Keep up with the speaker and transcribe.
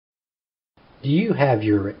Do you have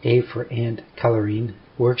your A for Ant coloring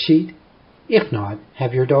worksheet? If not,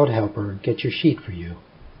 have your adult helper get your sheet for you.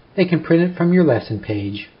 They can print it from your lesson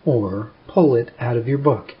page or pull it out of your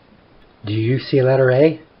book. Do you see a letter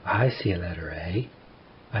A? I see a letter A.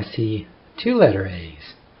 I see two letter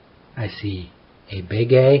A's. I see a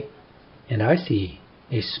big A and I see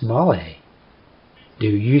a small A. Do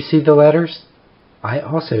you see the letters? I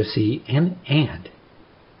also see an ant.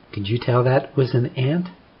 Could you tell that was an ant?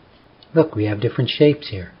 Look, we have different shapes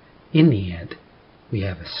here. In the ant, we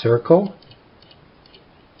have a circle.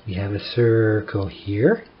 We have a circle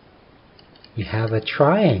here. We have a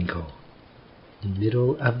triangle in the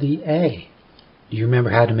middle of the A. Do you remember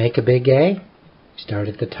how to make a big A? Start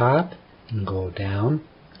at the top and go down.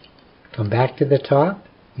 Come back to the top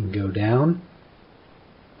and go down.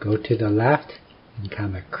 Go to the left and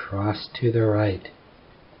come across to the right.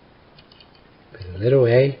 With a little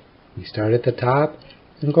A, we start at the top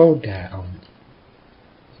and go down.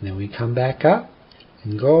 And then we come back up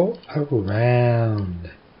and go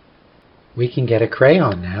around. We can get a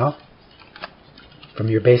crayon now from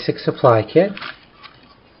your basic supply kit.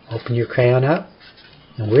 Open your crayon up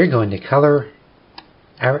and we're going to color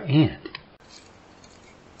our ant.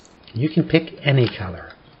 You can pick any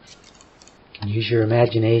color. You can use your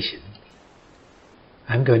imagination.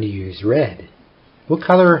 I'm going to use red. What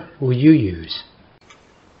color will you use?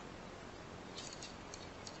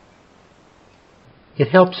 It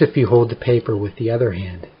helps if you hold the paper with the other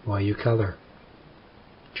hand while you color.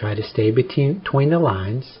 Try to stay between the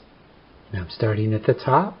lines. And I'm starting at the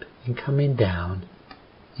top and coming down,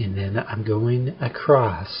 and then I'm going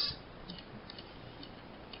across.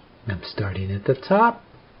 And I'm starting at the top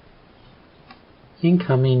and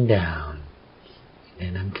coming down,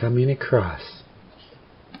 and then I'm coming across.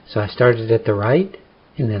 So I started at the right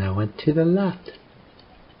and then I went to the left.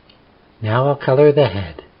 Now I'll color the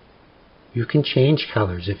head. You can change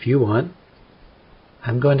colors if you want.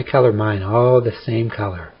 I'm going to color mine all the same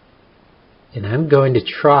color. And I'm going to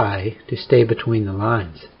try to stay between the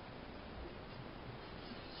lines.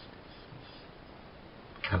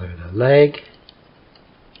 Color the leg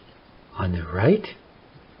on the right.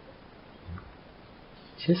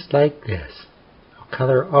 Just like this. I'll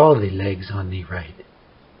color all the legs on the right.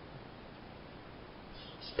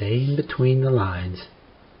 Stay in between the lines.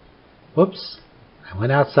 Whoops. I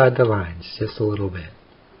went outside the lines just a little bit.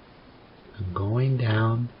 I'm going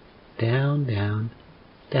down, down, down,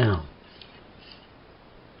 down.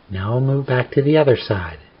 Now I'll move back to the other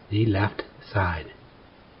side, the left side,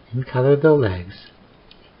 and color the legs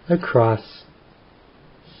across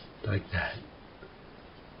like that.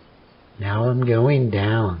 Now I'm going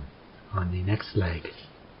down on the next leg.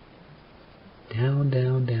 Down,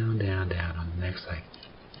 down, down, down, down on the next leg.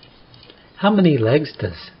 How many legs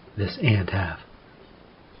does this ant have?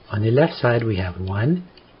 On the left side we have 1,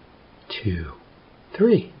 2,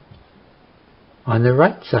 3. On the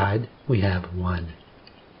right side we have 1,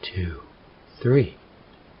 2, 3.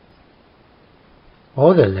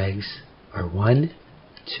 All the legs are 1,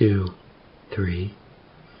 2, 3,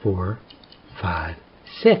 4, 5,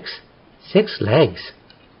 6. 6 legs.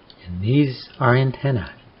 And these are antennae.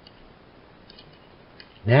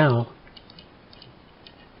 Now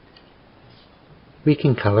we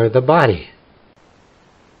can color the body.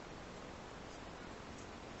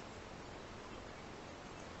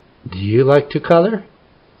 Do you like to color?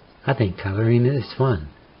 I think coloring is fun.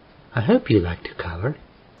 I hope you like to color.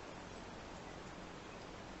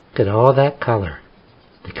 Look at all that color.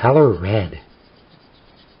 The color red.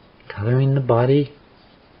 Coloring the body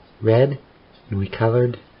red, and we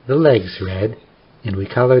colored the legs red, and we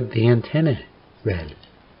colored the antenna red.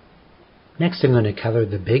 Next I'm going to color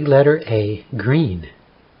the big letter A green.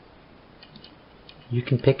 You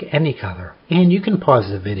can pick any color, and you can pause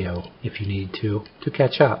the video if you need to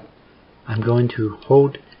catch up. I'm going to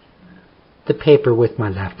hold the paper with my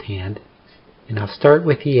left hand, and I'll start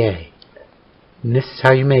with the A. And this is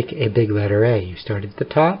how you make a big letter A. You start at the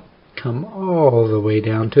top, come all the way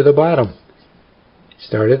down to the bottom.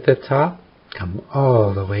 Start at the top, come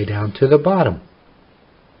all the way down to the bottom.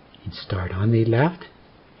 And start on the left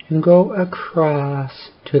and go across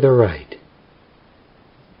to the right.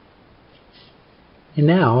 And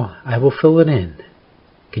now I will fill it in.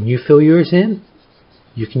 Can you fill yours in?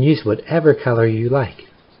 You can use whatever color you like.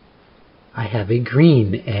 I have a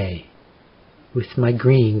green A with my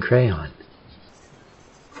green crayon.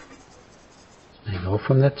 I go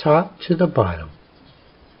from the top to the bottom.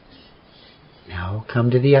 Now I'll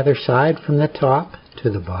come to the other side from the top to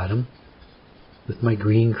the bottom with my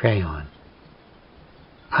green crayon.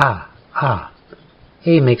 Ah, ah.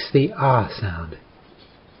 A makes the ah sound.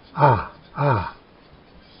 Ah, ah.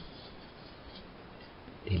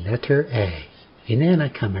 the letter A. And then I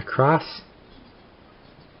come across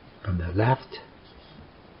from the left,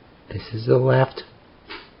 this is the left,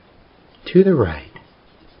 to the right,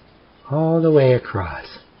 all the way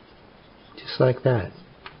across, just like that.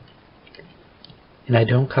 And I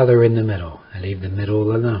don't color in the middle, I leave the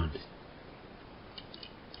middle alone.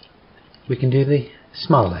 We can do the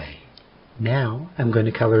small a. Now I'm going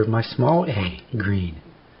to color my small a green.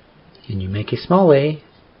 And you make a small a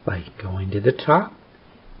by going to the top,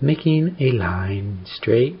 making a line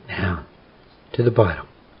straight down to the bottom.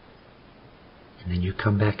 And then you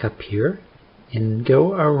come back up here and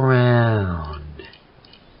go around.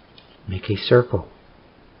 Make a circle.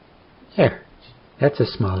 There, that's a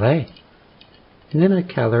small a. And then I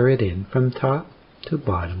color it in from top to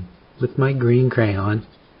bottom with my green crayon.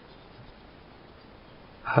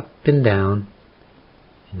 Up and down,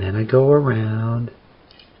 and then I go around,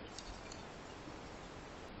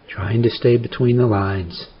 trying to stay between the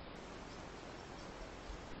lines,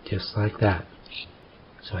 just like that.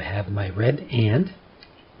 So I have my red and.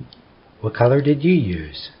 What color did you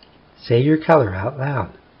use? Say your color out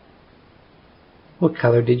loud. What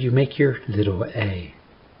color did you make your little a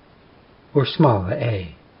or small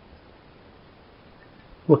a?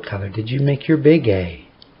 What color did you make your big A?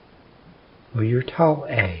 Or your tall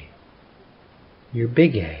A? Your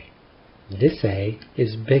big A? This A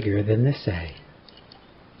is bigger than this A.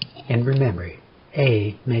 And remember,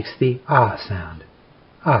 A makes the ah sound.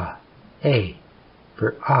 Ah, A,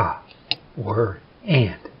 for ah, or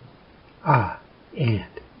and. Ah,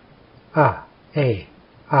 and. Ah, A,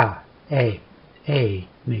 ah, A. A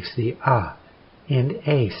makes the ah and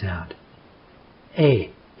A sound.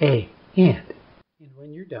 A, and. And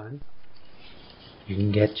when you're done, you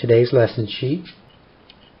can get today's lesson sheet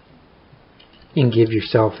and give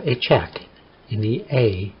yourself a check. And the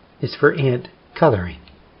A is for ant coloring.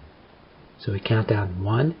 So we count down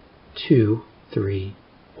 1, 2, 3,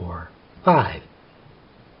 4, 5.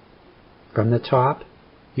 From the top,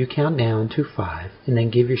 you count down to 5 and then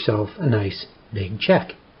give yourself a nice big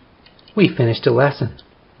check. We finished a lesson.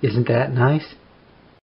 Isn't that nice?